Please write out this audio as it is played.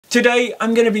Today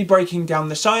I'm going to be breaking down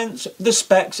the science, the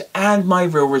specs and my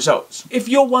real results. If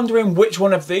you're wondering which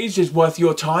one of these is worth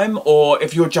your time, or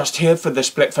if you're just here for the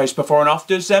split face before and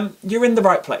afters, then you're in the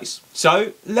right place.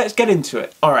 So let's get into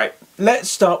it. Alright,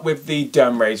 let's start with the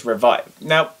DermRays Revive.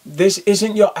 Now this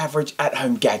isn't your average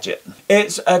at-home gadget.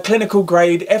 It's a clinical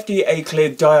grade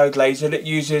FDA-cleared diode laser that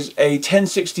uses a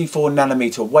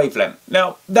 1064nm wavelength.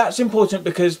 Now that's important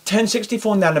because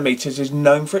 1064nm is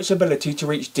known for its ability to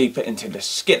reach deeper into the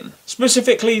skin,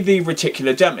 specifically the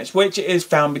reticular dermis, which is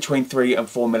found between 3 and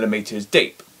 4mm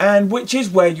deep, and which is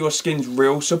where your skin's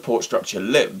real support structure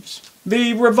lives.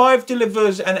 The Revive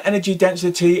delivers an energy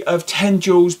density of 10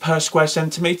 joules per square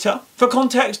centimetre. For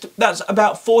context, that's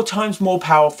about 4 times more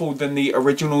powerful than the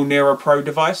original NeuroPro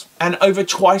device, and over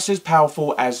twice as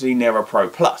powerful as the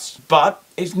NeuroPro Plus. But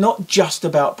it's not just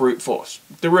about brute force.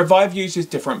 The Revive uses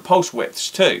different pulse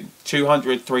widths too,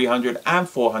 200, 300 and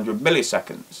 400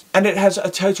 milliseconds. And it has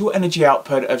a total energy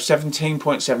output of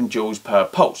 17.7 joules per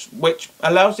pulse, which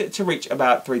allows it to reach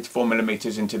about 3 to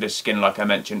 4mm into the skin like I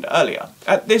mentioned earlier.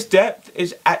 At this depth,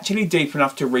 it's actually deep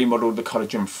enough to remodel the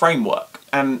collagen framework,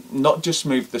 and not just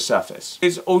smooth the surface.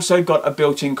 It's also got a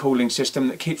built-in cooling system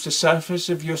that keeps the surface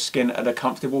of your skin at a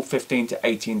comfortable 15 to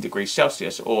 18 degrees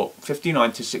Celsius or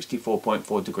 59 to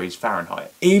 64.4 degrees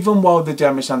Fahrenheit, even while the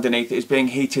dermis underneath is being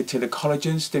heated to the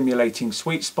collagen stimulating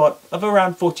sweet spot of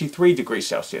around 43 degrees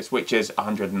Celsius, which is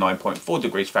 109.4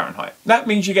 degrees Fahrenheit. That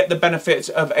means you get the benefits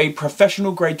of a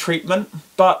professional grade treatment,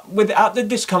 but without the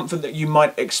discomfort that you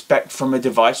might expect from a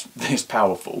device this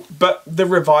powerful. But the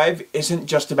Revive isn't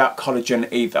just about collagen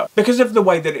either. Because of the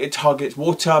way that it targets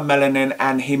water, melanin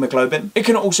and hemoglobin, it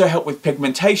can also help with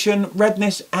pigmentation,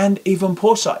 redness and even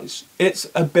pore size. It's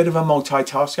a bit of a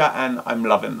multitasker and I'm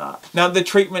loving that. Now the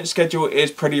treatment schedule is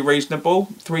pretty reasonable,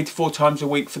 3 to 4 times a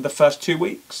week for the first 2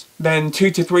 weeks, then 2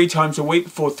 to 3 times a week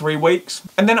for 3 weeks,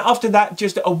 and then after that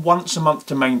just a once a month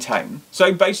to maintain.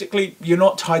 So basically you're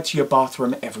not tied to your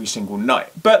bathroom every single night.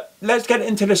 But let's get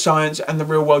into the science and the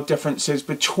real world differences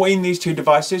between these two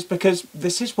devices, because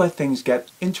this is where things get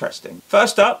interesting.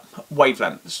 First up,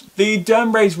 wavelengths. The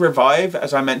DermRays Revive,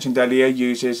 as I mentioned earlier,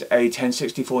 uses a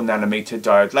 1064nm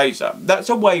diode laser. That's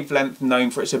a wavelength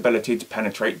known for its ability to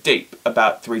penetrate deep,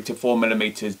 about 3 to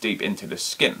 4mm deep into the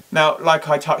skin. Now, like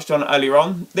I touched on earlier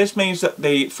on, this means that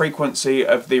the frequency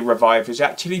of the Revive is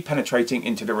actually penetrating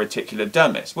into the reticular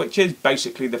dermis, which is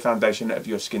basically the foundation of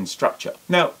your skin structure.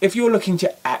 Now, if you're looking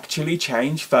to actually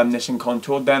change firmness and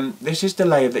contour, then this is the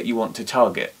layer that you want to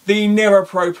target. The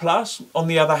NeuroPro Plus, on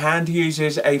the other hand,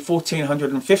 uses a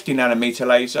 1450nm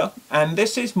laser, and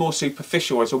this is more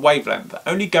superficial as a wavelength,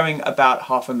 only going about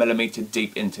 0.5mm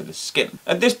deep into the skin.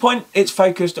 At this point, it's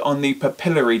focused on the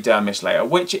papillary dermis layer,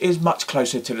 which is much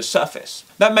closer to the surface.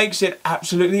 That makes it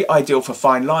absolutely ideal for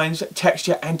fine lines,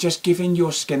 texture, and just giving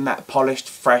your skin that polished,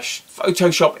 fresh,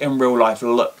 Photoshop in real life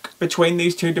look. Between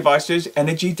these two devices,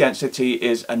 energy density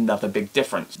is another big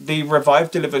difference. The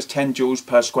Revive delivers 10 joules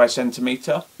per square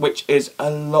centimetre, which is a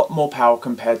lot more power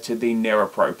compared to the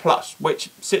NeuroPro Plus, which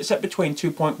sits at between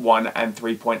 2.1 and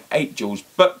 3.8 joules.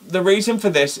 But the reason for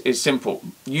this is simple.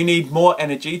 You need more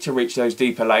energy to reach those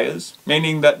deeper layers,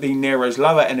 meaning that the Neuro's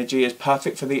lower energy is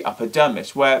perfect for the upper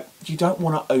dermis, where you don't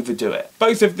want to overdo it.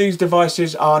 Both of these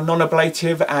devices are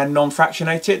non-ablative and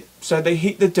non-fractionated, so they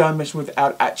heat the dermis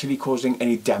without actually causing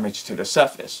any damage to the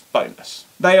surface. Bonus.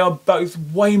 They are both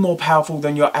way more powerful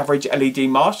than your average LED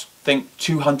mask. Think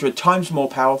 200 times more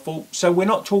powerful. So we're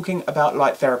not talking about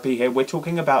light therapy here, we're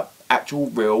talking about actual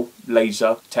real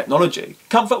laser technology.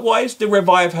 Comfort wise, the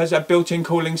Revive has a built-in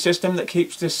cooling system that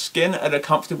keeps the skin at a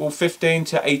comfortable 15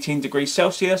 to 18 degrees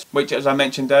Celsius, which as I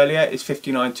mentioned earlier is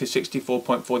 59 to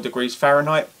 64.4 degrees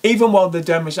Fahrenheit, even while the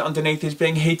dermis underneath is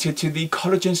being heated to the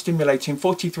collagen stimulating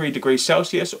 43 degrees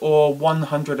Celsius or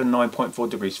 109.4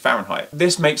 degrees Fahrenheit.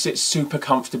 This makes it super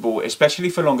comfortable, especially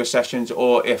for longer sessions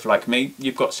or if, like me,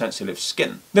 you've got sensitive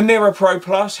skin. The NeuroPro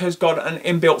Plus has got an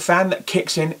inbuilt fan that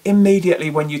kicks in immediately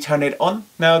when you turn it on.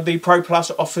 Now the Pro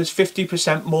Plus offers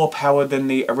 50% more power than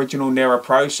the original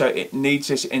NeuroPro, so it needs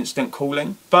this instant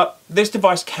cooling. But this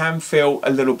device can feel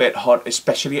a little bit hot,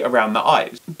 especially around the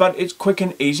eyes. But it's quick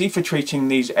and easy for treating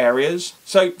these areas.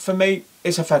 So for me,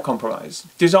 it's a fair compromise.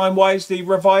 Design wise, the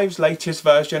Revive's latest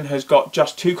version has got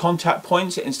just 2 contact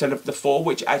points instead of the 4,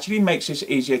 which actually makes this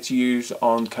easier to use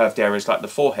on curved areas like the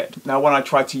forehead. Now when I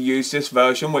try to use this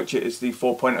version, which is the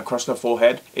 4-point across the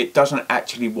forehead, it doesn't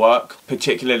actually work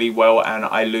particularly well and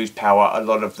I lose power a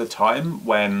lot of the time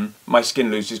when my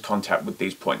skin loses contact with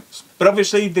these points. But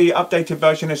obviously the updated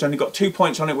version has only got 2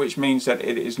 points on it, which means that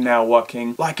it is now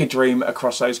working like a dream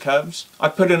across those curves. I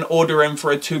put an order in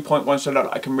for a 2.1 so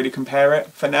that I can really compare it.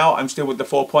 For now, I'm still with the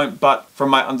 4-point, but from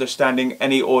my understanding,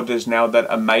 any orders now that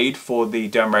are made for the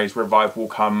DermRays Revive will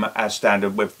come as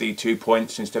standard with the 2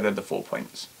 points instead of the 4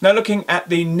 points. Now looking at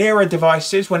the nearer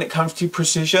devices, when it comes to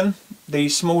precision, the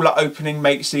smaller opening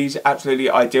makes these absolutely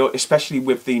ideal, especially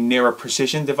with the nearer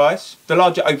precision device. The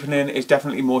larger opening is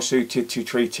definitely more suited to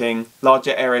treating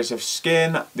larger areas of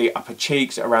skin, the upper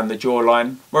cheeks, around the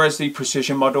jawline, whereas the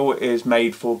precision model is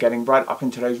made for getting right up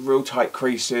into those real tight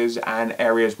creases and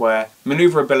areas where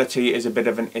maneuverability is a bit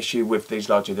of an issue with these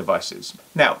larger devices.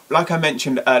 Now, like I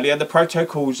mentioned earlier, the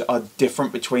protocols are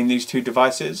different between these two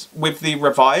devices. With the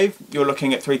Revive, you're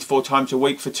looking at 3 to 4 times a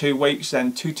week for 2 weeks,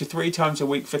 then 2 to 3 times a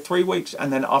week for 3 weeks,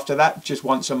 and then after that just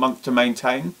once a month to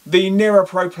maintain. The Nero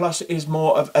Pro Plus is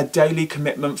more of a daily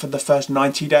commitment for the first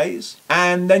 90 days,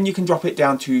 and then you can drop it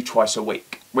down to twice a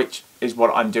week, which is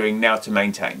what I'm doing now to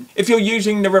maintain. If you're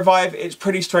using the Revive, it's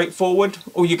pretty straightforward.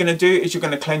 All you're going to do is you're going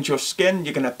to cleanse your skin,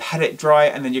 you're going to pat it dry,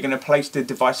 and then you're going to place the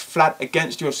device flat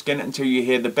against your skin until you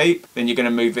hear the beep. Then you're going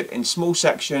to move it in small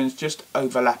sections, just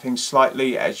overlapping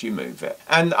slightly as you move it.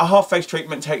 And a half face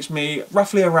treatment takes me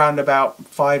roughly around about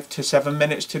 5 to 7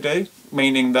 minutes to do,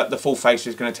 meaning that the full face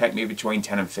is going to take me between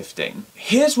 10 and 15.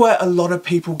 Here's where a lot of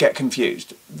people get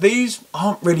confused. These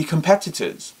aren't really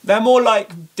competitors. They're more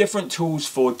like different tools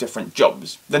for different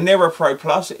jobs. The Nero Pro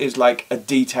Plus is like a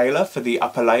detailer for the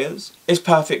upper layers. It's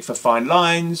perfect for fine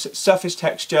lines, surface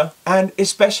texture, and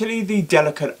especially the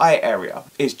delicate eye area.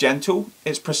 It's gentle,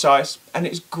 it's precise, and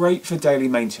it's great for daily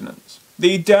maintenance.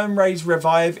 The DermRays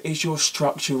Revive is your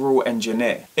structural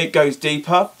engineer. It goes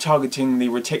deeper, targeting the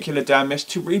reticular dermis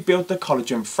to rebuild the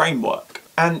collagen framework.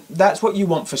 And that's what you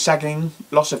want for sagging,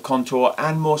 loss of contour,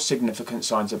 and more significant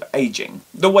signs of aging.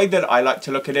 The way that I like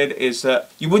to look at it is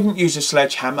that you wouldn't use a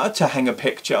sledgehammer to hang a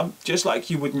picture, just like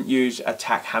you wouldn't use a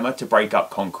tack hammer to break up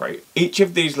concrete. Each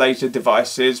of these laser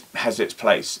devices has its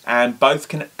place, and both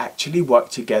can actually work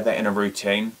together in a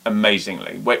routine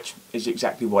amazingly, which is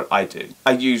exactly what I do.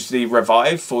 I use the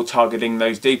Revive for targeting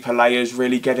those deeper layers,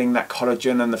 really getting that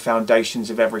collagen and the foundations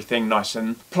of everything nice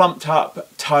and plumped up,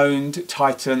 toned,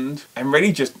 tightened, and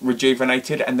really just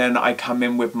rejuvenated. And then I come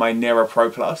in with my Nero Pro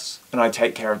Plus and I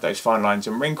take care of those fine lines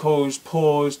and wrinkles,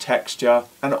 pores, texture,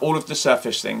 and all of the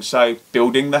surface things. So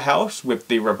building the house with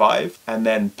the Revive, and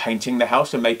then painting the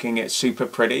house and making it super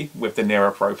pretty with the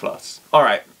Nero Pro Plus.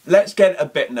 Alright, let's get a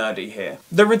bit nerdy here.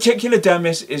 The reticular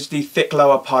dermis is the thick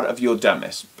lower part of your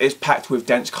dermis. It's packed with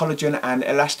dense collagen and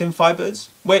elastin fibers,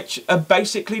 which are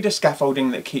basically the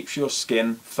scaffolding that keeps your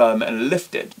skin firm and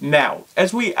lifted. Now,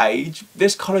 as we age,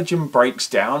 this collagen breaks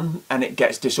down and it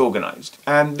gets disorganized.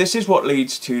 And this is what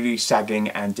leads to the sagging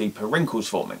and deeper wrinkles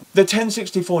forming. The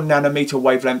 1064 nanometer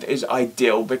wavelength is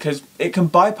ideal because it can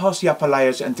bypass the upper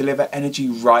layers and deliver energy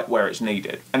right where it's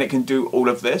needed. And it can do all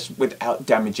of this without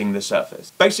damaging the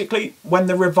surface. Basically, when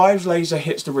the Revive laser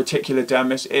hits the reticular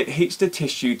dermis, it heats the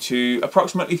tissue to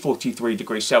approximately 43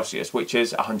 degrees Celsius, which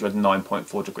is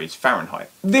 109.4 degrees Fahrenheit.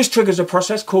 This triggers a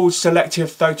process called selective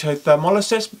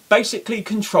photothermolysis, basically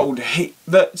controlled heat,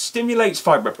 that stimulates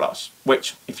fibroblasts,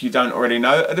 which, if you don't already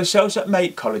know, are the cells that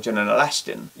make collagen and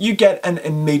elastin. You get an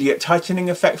immediate tightening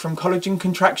effect from collagen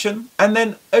contraction, and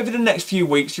then over the next few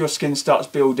weeks your skin starts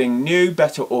building new,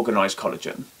 better organized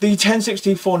collagen. The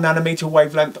 1064 nanometer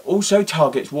wavelength also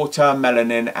targets water,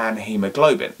 melanin, and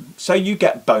hemoglobin, so you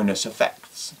get bonus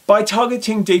effects. By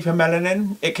targeting deeper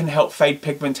melanin, it can help fade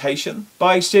pigmentation.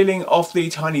 By sealing off the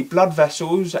tiny blood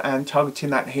vessels and targeting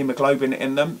that hemoglobin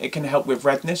in them, it can help with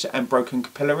redness and broken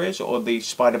capillaries, or the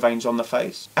spider veins on the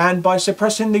face. And by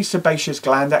suppressing the sebaceous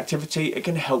gland activity, it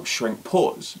can help shrink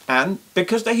pores. And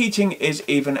because the heating is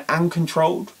even and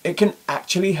controlled, it can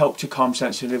actually help to calm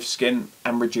sensitive skin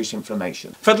and reduce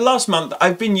inflammation. For the last month,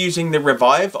 I've been using the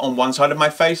Revive on one side of my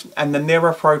face and the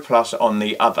Nero Pro Plus on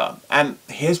the other. And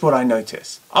here's what I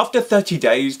noticed. After 30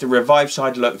 days, the Revive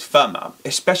side looked firmer,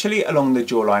 especially along the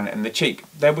jawline and the cheek.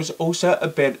 There was also a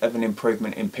bit of an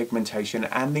improvement in pigmentation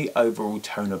and the overall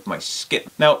tone of my skin.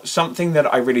 Now, something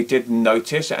that I really did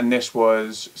notice, and this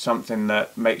was something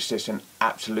that makes this an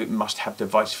absolute must-have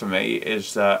device for me,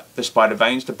 is that the spider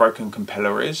veins, the broken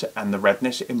capillaries, and the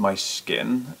redness in my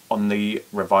skin on the the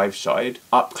Revive side,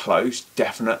 up close,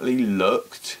 definitely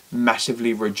looked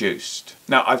massively reduced.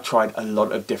 Now, I've tried a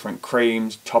lot of different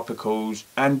creams, topicals,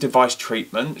 and device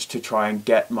treatments to try and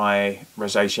get my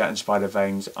rosacea and spider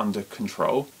veins under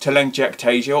control.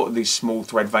 Telangiectasia, or these small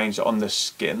thread veins on the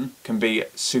skin, can be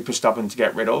super stubborn to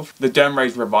get rid of. The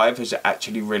DermRays Revive has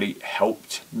actually really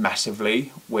helped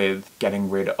massively with getting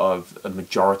rid of a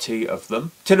majority of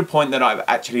them, to the point that I've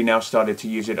actually now started to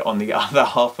use it on the other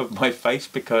half of my face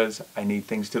because I need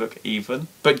things to look even.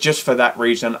 But just for that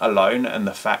reason alone, and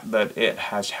the fact that it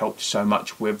has helped so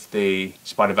much with the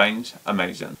spider veins,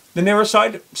 amazing. The nearer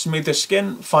side, smoother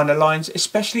skin, finer lines,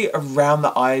 especially around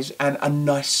the eyes, and a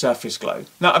nice surface glow.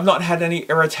 Now, I've not had any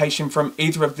irritation from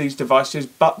either of these devices,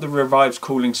 but the Revive's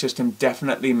cooling system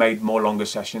definitely made more longer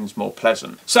sessions more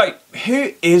pleasant. So,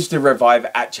 who is the Revive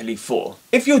actually for?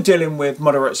 If you're dealing with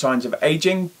moderate signs of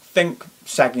aging, think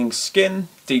sagging skin,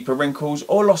 deeper wrinkles,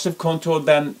 or loss of contour,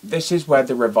 then this is where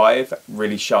the Revive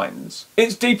really shines.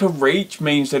 Its deeper reach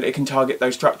means that it can target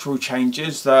those structural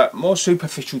changes that more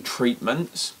superficial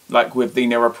treatments, like with the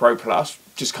Nero Pro Plus,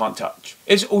 just can't touch.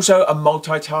 It's also a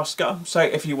multitasker, so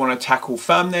if you want to tackle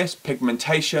firmness,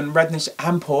 pigmentation, redness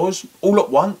and pores all at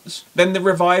once, then the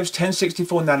Revive's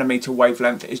 1064nm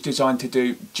wavelength is designed to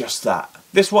do just that.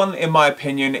 This one, in my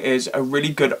opinion, is a really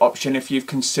good option if you've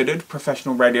considered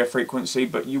professional radio frequency,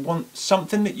 but you want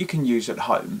something that you can use at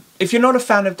home. If you're not a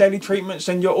fan of daily treatments,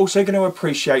 then you're also going to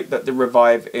appreciate that the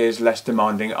Revive is less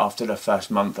demanding after the first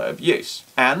month of use.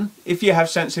 And if you have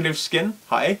sensitive skin,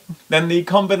 then the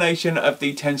combination of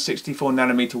the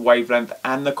 1064nm wavelength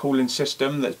and the cooling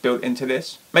system that's built into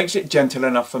this makes it gentle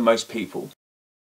enough for most people.